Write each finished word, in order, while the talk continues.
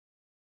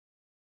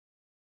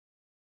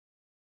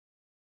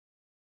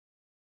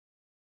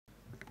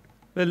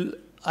Well,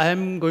 I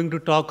am going to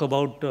talk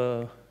about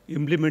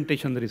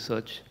implementation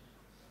research,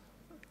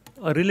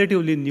 a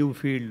relatively new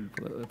field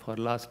for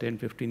last 10,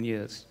 15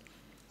 years.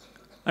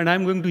 And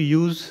I'm going to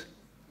use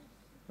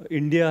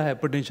India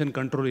Hypertension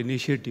Control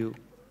Initiative,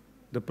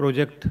 the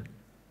project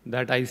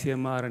that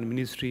ICMR and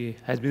Ministry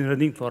has been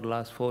running for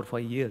last 4 or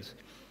 5 years,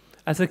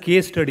 as a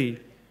case study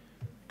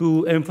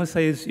to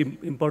emphasize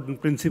important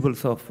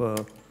principles of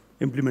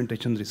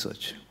implementation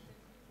research.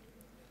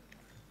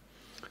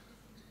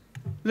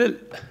 Well,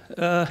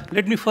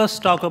 let me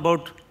first talk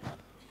about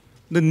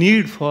the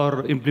need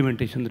for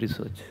implementation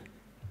research.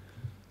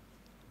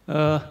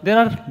 There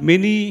are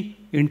many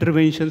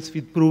interventions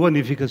with proven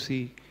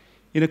efficacy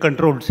in a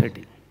controlled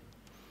setting.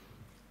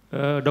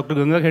 Dr.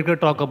 Ganga Khedkar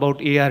talked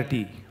about ART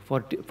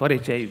for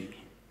HIV.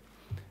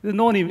 There's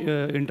no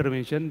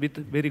intervention with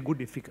very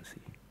good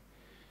efficacy.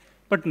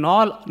 But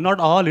not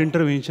all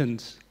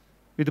interventions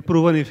with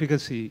proven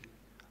efficacy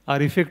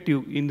are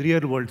effective in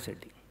real-world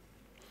setting.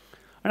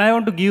 And I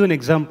want to give an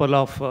example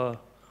of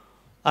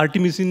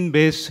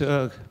artemisinin-based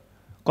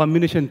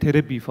combination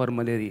therapy for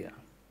malaria.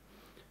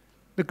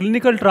 The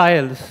clinical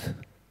trials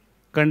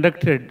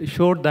conducted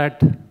showed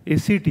that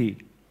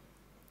ACT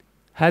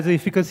has an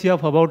efficacy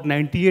of about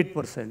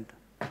 98%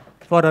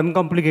 for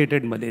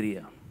uncomplicated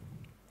malaria.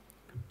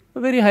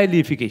 Very highly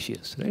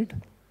efficacious, right?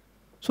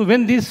 So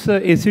when this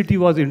ACT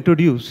was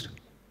introduced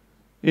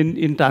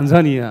in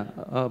Tanzania,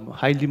 a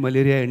highly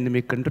malaria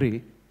endemic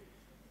country,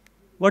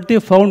 what they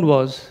found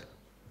was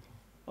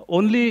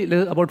only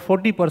about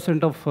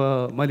 40%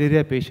 of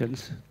malaria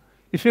patients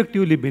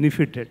effectively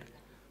benefited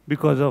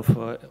because of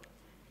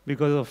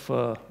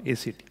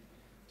ACT.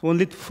 So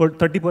only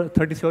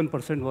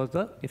 37% was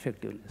the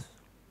effectiveness.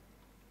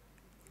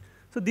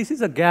 So this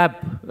is a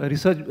gap,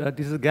 this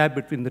is a gap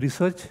between the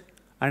research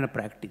and a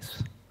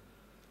practice.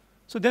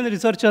 So then the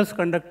researchers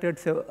conducted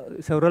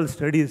several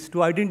studies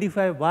to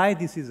identify why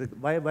there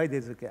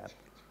is a gap.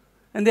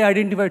 And they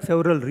identified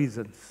several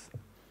reasons.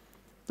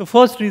 The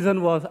first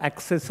reason was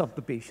access of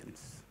the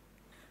patients.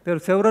 There are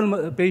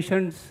several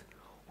patients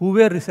who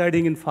were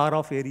residing in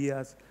far-off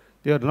areas.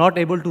 They were not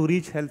able to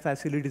reach health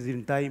facilities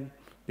in time.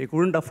 They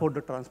couldn't afford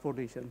the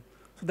transportation.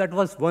 So that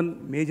was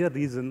one major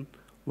reason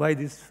why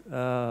this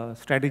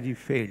strategy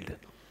failed.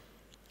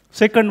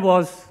 Second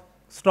was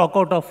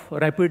stockout of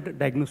rapid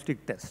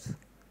diagnostic tests.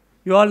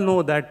 You all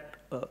know that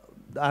the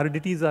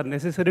RDTs are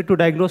necessary to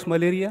diagnose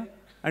malaria,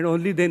 and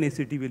only then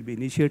ACT will be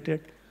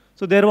initiated.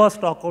 So there was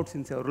stockouts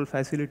in several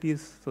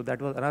facilities, so that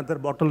was another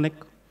bottleneck.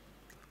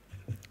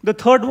 The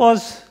third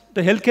was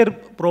the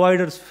healthcare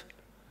providers,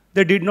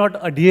 they did not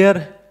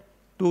adhere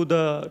to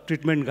the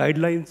treatment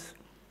guidelines,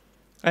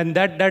 and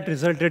that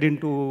resulted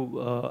into,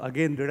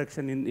 again,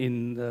 reduction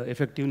in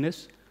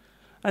effectiveness.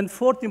 And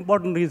fourth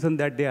important reason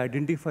that they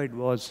identified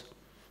was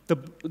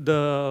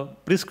the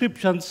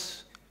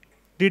prescriptions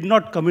were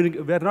not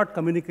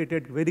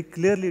communicated very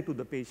clearly to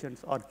the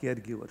patients or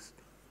caregivers.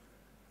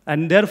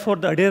 And therefore,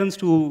 the adherence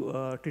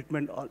to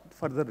treatment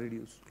further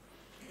reduced.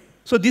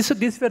 So these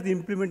were the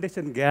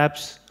implementation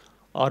gaps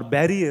or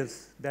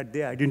barriers that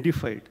they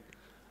identified.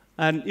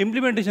 And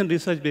implementation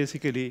research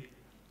basically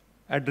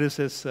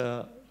addresses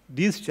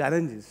these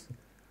challenges.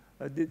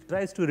 It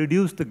tries to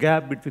reduce the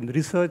gap between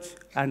research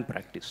and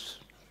practice.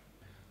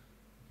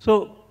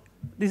 So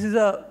this is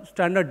a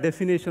standard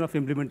definition of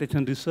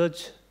implementation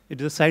research. It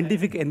is a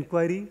scientific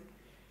inquiry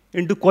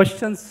into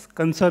questions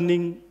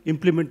concerning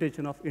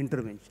implementation of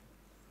intervention.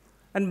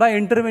 And by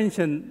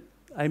intervention,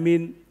 I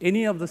mean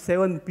any of the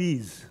 7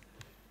 Ps.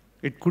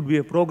 It could be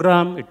a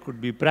program, it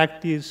could be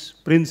practice,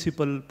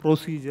 principle,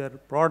 procedure,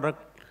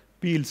 product,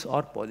 pills,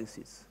 or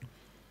policies.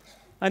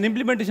 And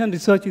implementation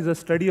research is a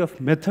study of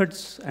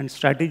methods and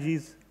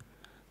strategies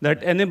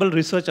that enable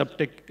research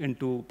uptake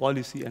into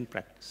policy and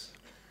practice.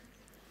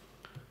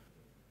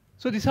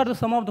 So these are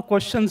some of the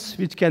questions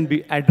which can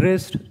be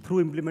addressed through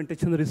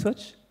implementation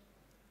research.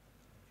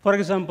 For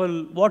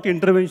example, what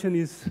intervention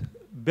is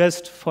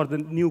best for the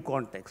new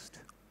context?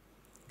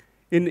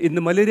 In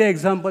the malaria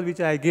example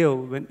which I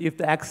gave, if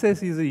the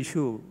access is an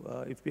issue,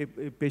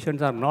 if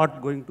patients are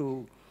not going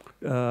to,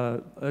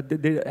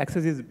 the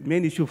access is the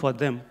main issue for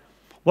them,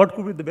 what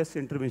could be the best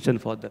intervention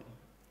for them?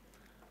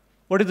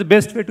 What is the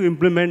best way to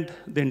implement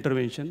the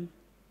intervention?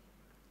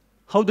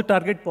 How the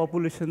target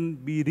population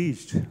be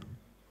reached?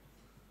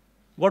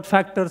 What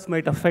factors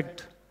might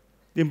affect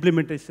the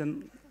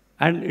implementation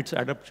and its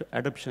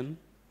adoption?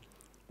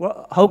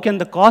 How can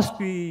the cost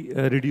be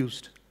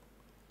reduced?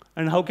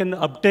 And how can the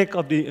uptake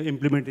of the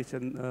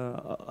implementation,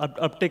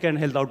 uptake and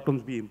health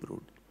outcomes be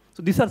improved?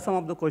 So these are some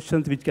of the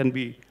questions which can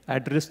be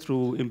addressed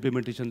through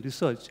implementation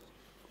research.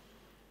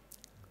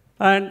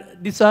 And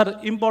these are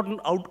important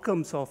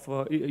outcomes of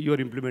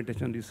your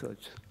implementation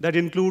research. That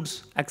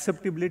includes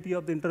acceptability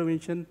of the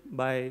intervention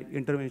by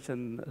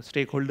intervention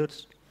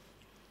stakeholders,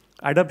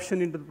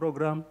 adoption into the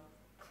program,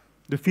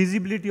 the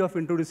feasibility of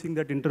introducing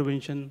that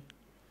intervention,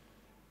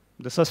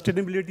 the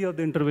sustainability of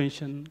the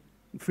intervention,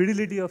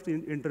 fidelity of the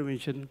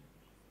intervention,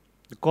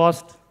 the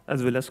cost,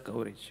 as well as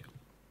coverage.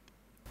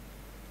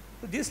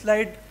 So this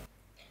slide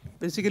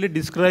basically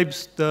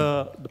describes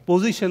the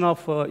position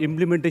of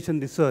implementation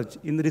research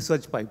in the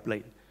research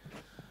pipeline.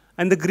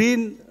 And the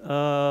green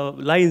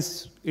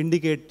lines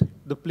indicate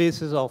the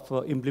places of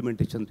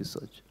implementation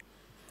research.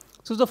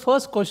 So the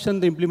first question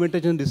the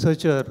implementation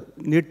researcher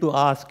need to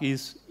ask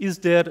is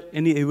there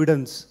any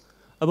evidence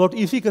about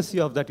efficacy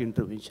of that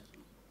intervention?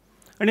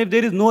 And if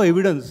there is no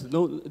evidence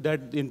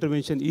that the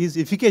intervention is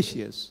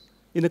efficacious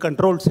in a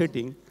controlled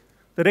setting,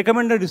 the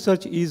recommended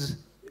research is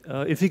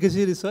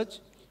efficacy research.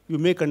 You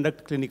may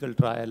conduct clinical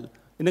trial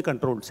in a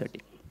controlled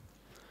setting.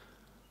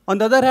 On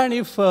the other hand,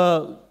 if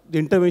the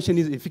intervention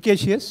is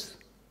efficacious,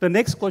 the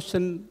next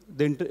question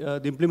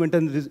the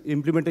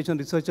implementation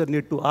researcher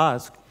need to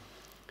ask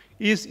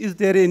is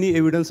there any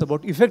evidence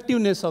about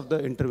effectiveness of the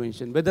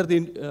intervention, whether the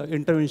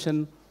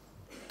intervention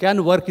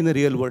can work in a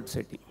real world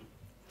setting.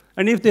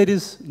 And if there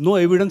is no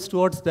evidence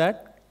towards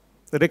that,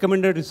 the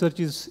recommended research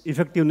is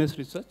effectiveness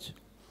research.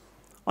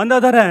 On the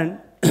other hand,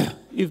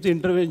 if the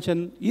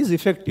intervention is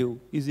effective,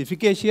 is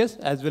efficacious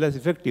as well as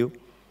effective,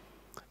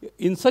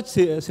 in such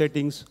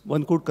settings,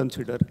 one could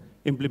consider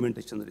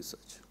implementation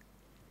research.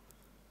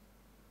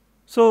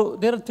 So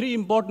there are three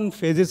important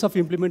phases of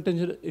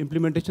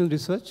implementation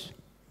research.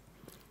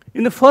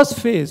 In the first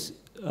phase,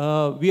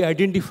 we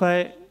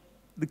identify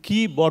the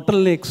key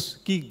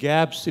bottlenecks, key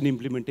gaps in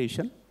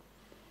implementation,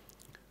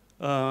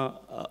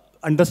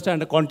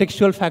 understand a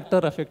contextual factor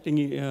affecting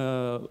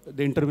the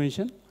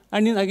intervention,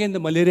 and in, again, the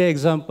malaria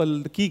example,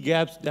 the key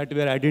gaps that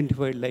were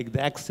identified, like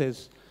the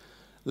access,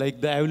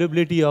 like the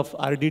availability of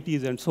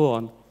RDTs and so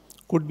on,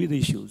 could be the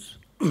issues.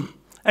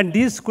 And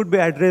these could be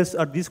addressed,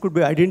 or these could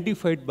be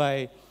identified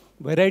by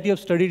variety of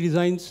study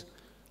designs,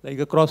 like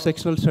a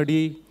cross-sectional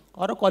study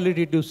or a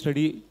qualitative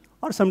study,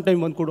 or sometimes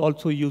one could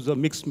also use a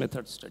mixed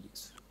method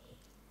studies.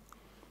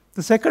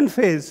 The second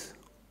phase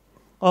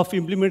of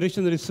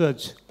implementation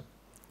research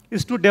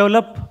is to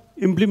develop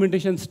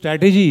implementation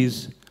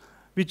strategies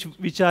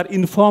which are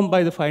informed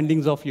by the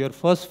findings of your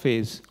first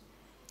phase,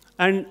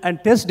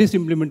 and test these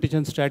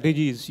implementation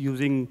strategies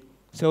using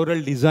several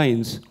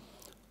designs.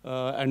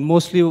 And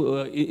mostly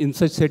in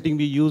such setting,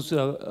 we use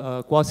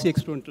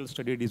quasi-experimental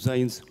study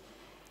designs.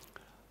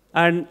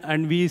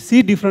 And we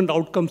see different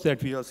outcomes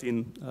that we have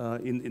seen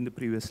in the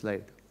previous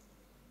slide.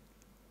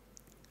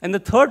 And the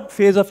third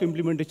phase of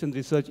implementation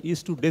research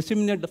is to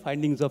disseminate the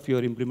findings of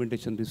your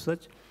implementation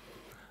research,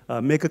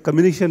 make a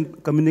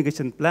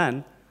communication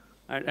plan,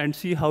 and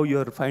see how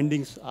your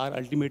findings are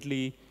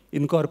ultimately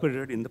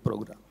incorporated in the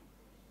program.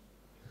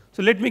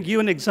 So let me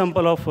give an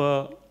example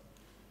of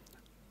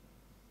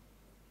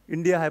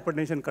India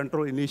Hypertension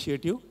Control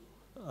Initiative,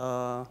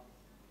 a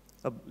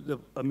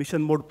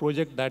mission mode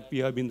project that we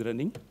have been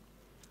running.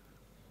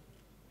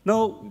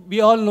 Now,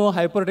 we all know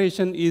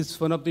hypertension is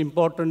one of the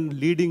important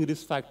leading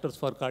risk factors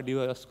for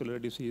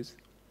cardiovascular disease.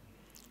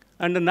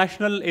 And the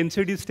national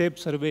NCD STEP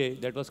survey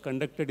that was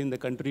conducted in the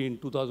country in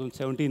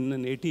 2017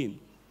 and 18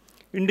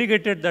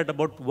 indicated that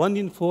about 1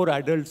 in 4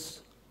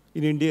 adults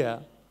in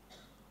India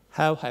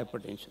have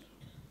hypertension.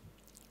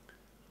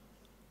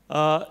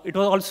 It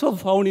was also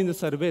found in the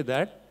survey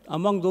that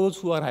among those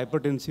who are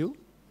hypertensive,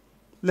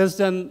 less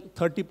than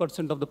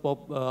 30% of the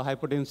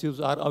hypertensives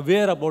are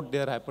aware about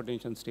their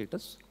hypertension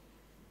status.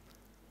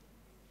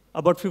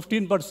 About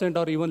 15%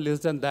 or even less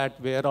than that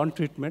were on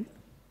treatment.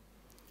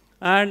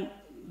 And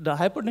the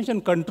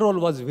hypertension control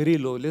was very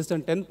low. Less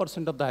than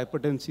 10% of the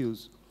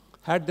hypertensives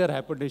had their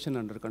hypertension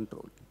under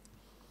control.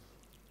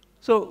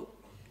 So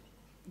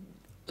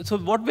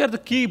what were the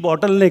key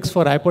bottlenecks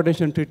for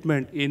hypertension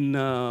treatment in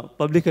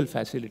public health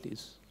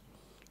facilities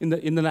in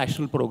the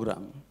national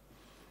program?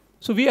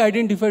 So we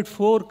identified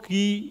 4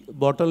 key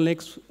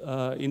bottlenecks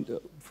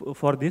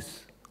for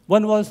this.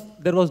 One was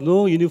there was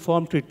no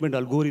uniform treatment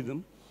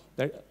algorithm.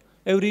 That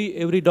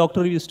every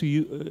doctor used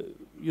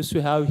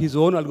to have his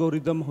own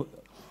algorithm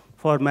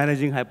for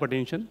managing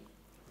hypertension.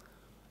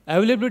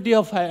 Availability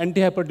of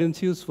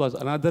antihypertensives was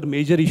another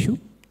major issue.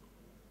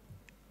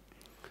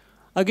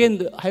 Again,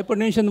 the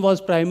hypertension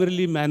was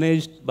primarily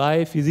managed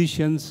by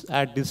physicians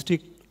at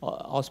district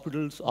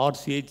hospitals or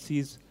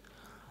CHCs,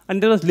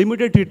 and there was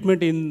limited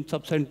treatment in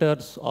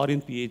subcenters or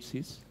in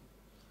PHCs.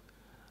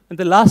 And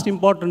the last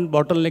important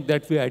bottleneck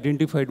that we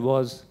identified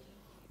was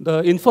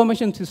the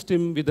information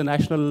system with the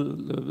national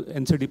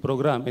NCD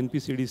program,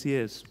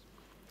 NPCDCS,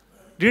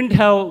 didn't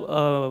have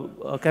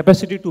a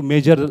capacity to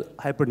measure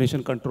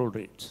hypertension control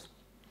rates.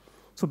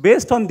 So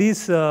based on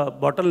these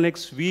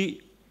bottlenecks,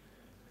 we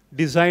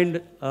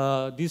designed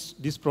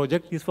this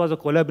project. This was a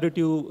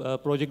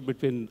collaborative project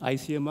between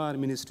ICMR,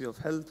 Ministry of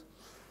Health,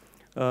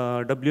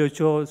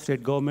 WHO,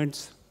 state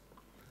governments.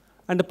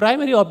 And the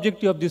primary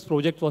objective of this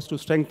project was to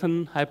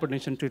strengthen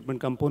hypertension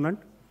treatment component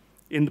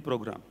in the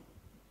program.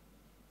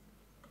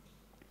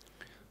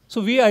 So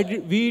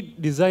we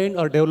designed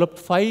or developed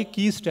 5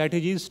 key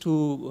strategies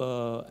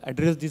to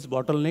address these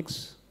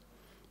bottlenecks.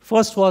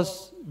 First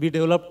was we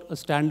developed a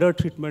standard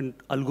treatment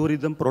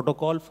algorithm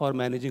protocol for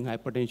managing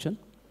hypertension.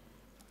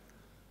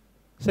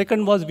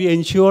 Second was we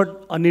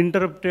ensured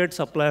uninterrupted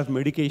supply of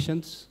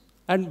medications,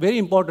 and very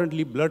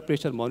importantly, blood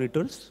pressure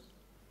monitors.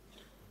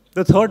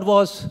 The third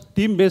was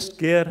team-based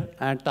care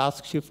and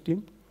task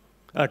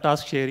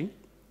sharing.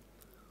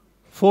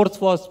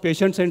 Fourth was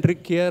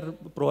patient-centric care,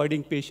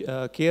 providing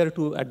care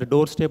at the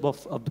doorstep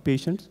of the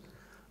patients.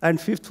 And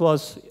fifth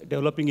was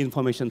developing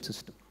information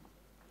system.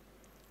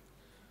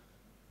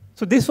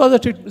 So this was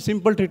a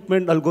simple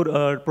treatment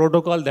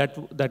protocol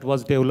that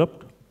was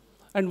developed.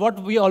 And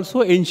what we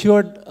also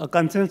ensured a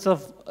consensus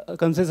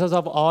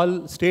of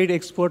all state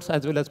experts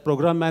as well as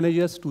program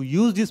managers to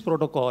use this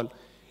protocol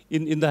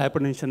in the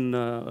hypertension,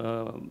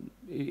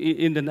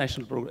 in the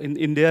national program,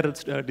 in their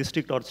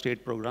district or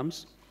state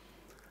programs.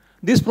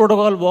 This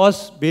protocol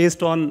was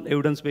based on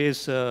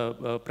evidence-based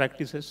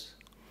practices.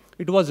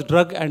 It was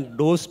drug and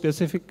dose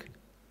specific.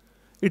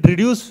 It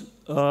reduced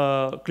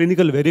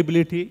clinical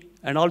variability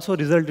and also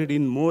resulted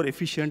in more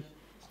efficient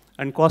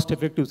and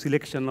cost-effective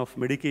selection of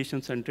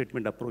medications and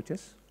treatment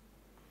approaches.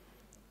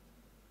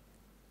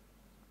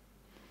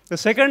 The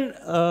second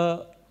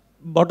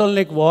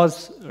bottleneck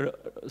was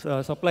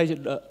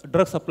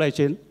drug supply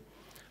chain.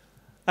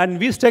 And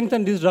we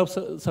strengthened this drug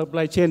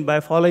supply chain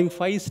by following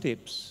 5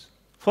 steps.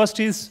 First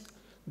is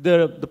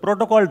the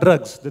protocol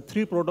drugs, the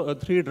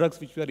three drugs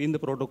which were in the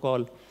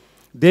protocol.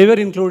 They were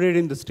included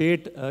in the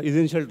state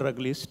essential drug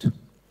list.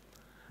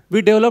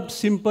 We developed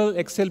simple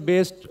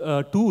Excel-based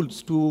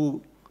tools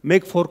to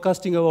make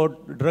forecasting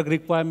about drug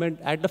requirement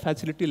at the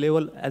facility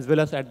level as well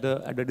as at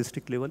the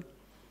district level.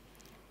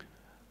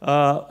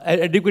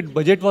 Adequate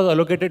budget was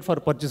allocated for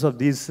purchase of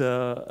these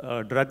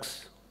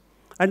drugs.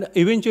 And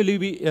eventually,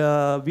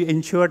 we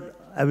ensured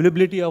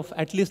availability of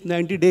at least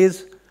 90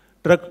 days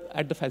drug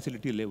at the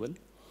facility level.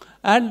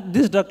 And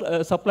this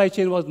drug supply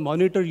chain was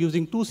monitored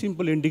using 2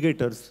 simple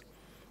indicators.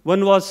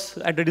 One was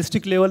at the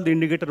district level, the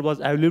indicator was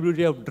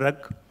availability of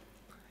drug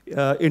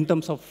in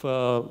terms of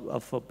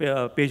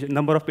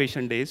number of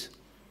patient days.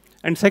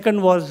 And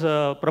second was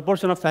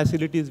proportion of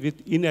facilities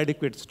with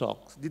inadequate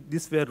stocks.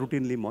 These were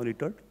routinely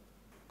monitored.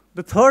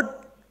 The third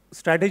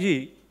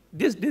strategy,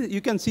 this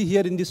you can see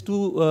here in these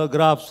 2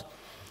 graphs,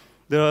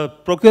 the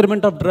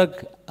procurement of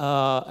drug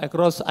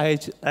across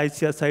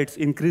IHCR sites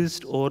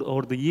increased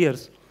over the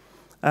years.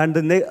 And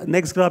the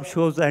next graph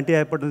shows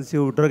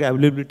antihypertensive drug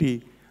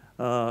availability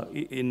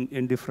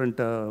in different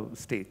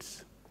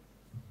states.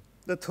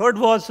 The third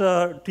was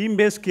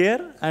team-based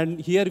care, and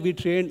here we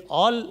trained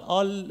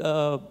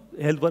all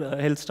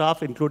health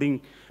staff,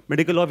 including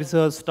medical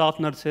officers, staff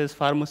nurses,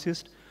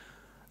 pharmacists.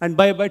 And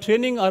by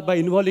training or by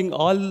involving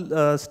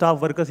all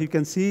staff workers, you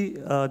can see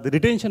the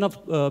retention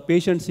of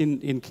patients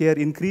in care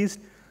increased,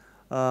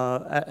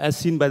 as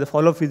seen by the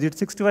follow-up visit.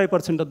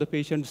 65% of the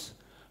patients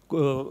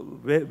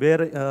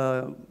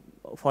were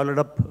followed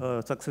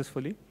up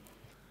successfully.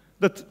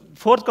 The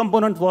fourth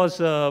component was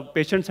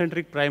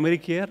patient-centric primary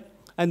care,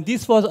 and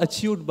this was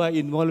achieved by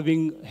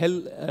involving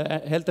health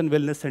and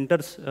wellness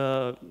centers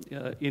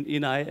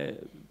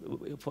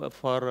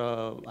for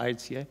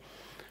IHCI.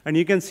 And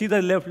you can see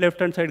the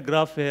left-hand side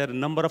graph where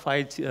number of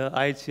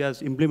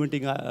IHCIs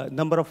implementing,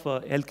 number of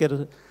health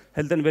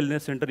and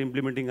wellness center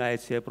implementing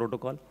IHCI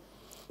protocol.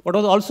 What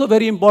was also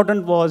very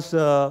important was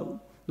the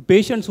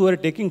patients who were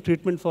taking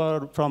treatment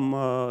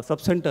from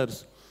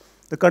sub-centers.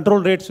 The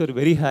control rates were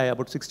very high,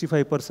 about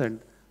 65%,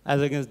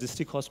 as against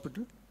district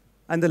hospital.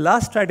 And the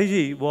last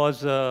strategy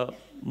was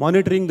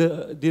monitoring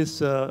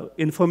this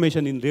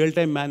information in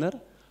real-time manner.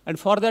 And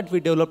for that, we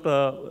developed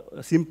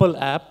a simple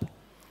app.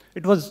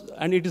 It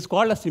is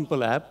called a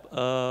simple app.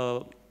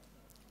 The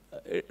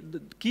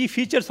key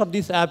features of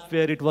this app were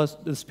it was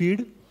the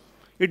speed.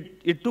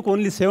 It took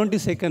only 70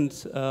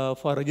 seconds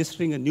for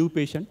registering a new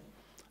patient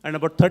and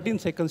about 13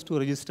 seconds to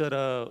register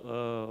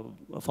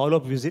a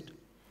follow-up visit.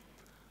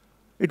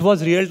 It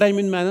was real-time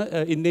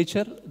in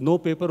nature, no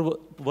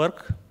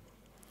paperwork.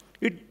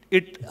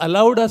 It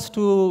allowed us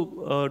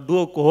to do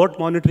a cohort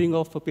monitoring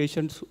of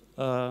patients,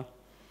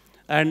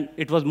 and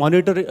it was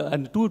monitored,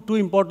 and two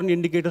important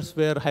indicators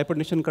were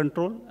hypertension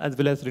control as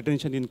well as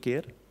retention in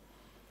care.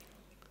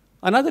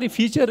 Another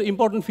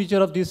important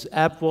feature of this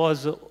app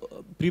was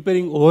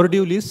preparing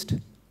overdue list.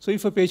 So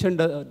if a patient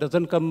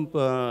doesn't come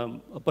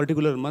a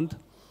particular month,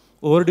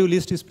 overdue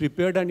list is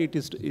prepared and it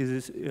is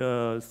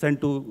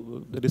sent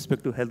to the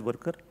respective health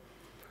worker.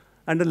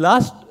 And the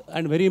last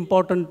and very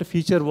important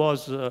feature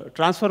was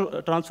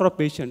transfer of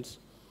patients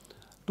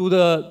to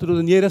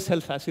the nearest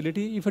health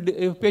facility. If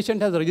a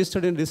patient has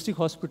registered in district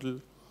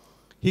hospital,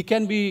 he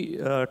can be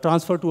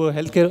transferred to a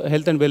health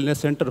and wellness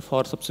center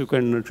for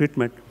subsequent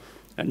treatment.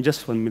 And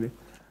just 1 minute.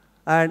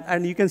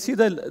 And you can see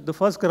the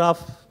first graph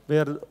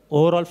where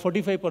overall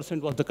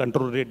 45% was the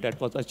control rate that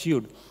was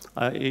achieved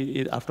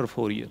after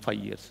 5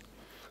 years.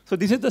 So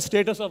this is the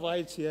status of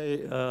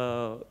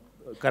IHCI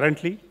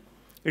currently.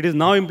 It is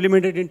now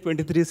implemented in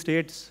 23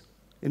 states,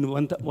 in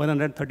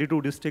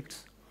 132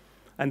 districts,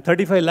 and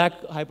 35 lakh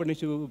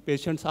hypertensive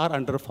patients are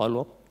under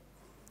follow-up.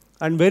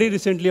 And very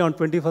recently, on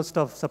 21st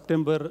of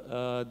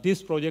September,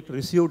 this project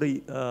received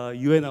a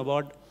UN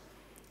award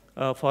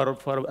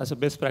as a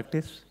best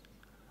practice.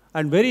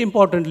 And very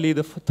importantly,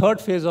 the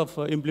third phase of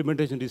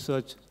implementation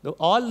research,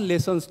 all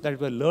lessons that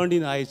were learned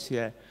in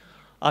IHCI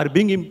are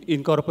being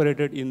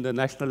incorporated in the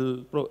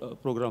national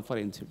program for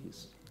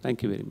NCDs.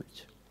 Thank you very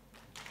much.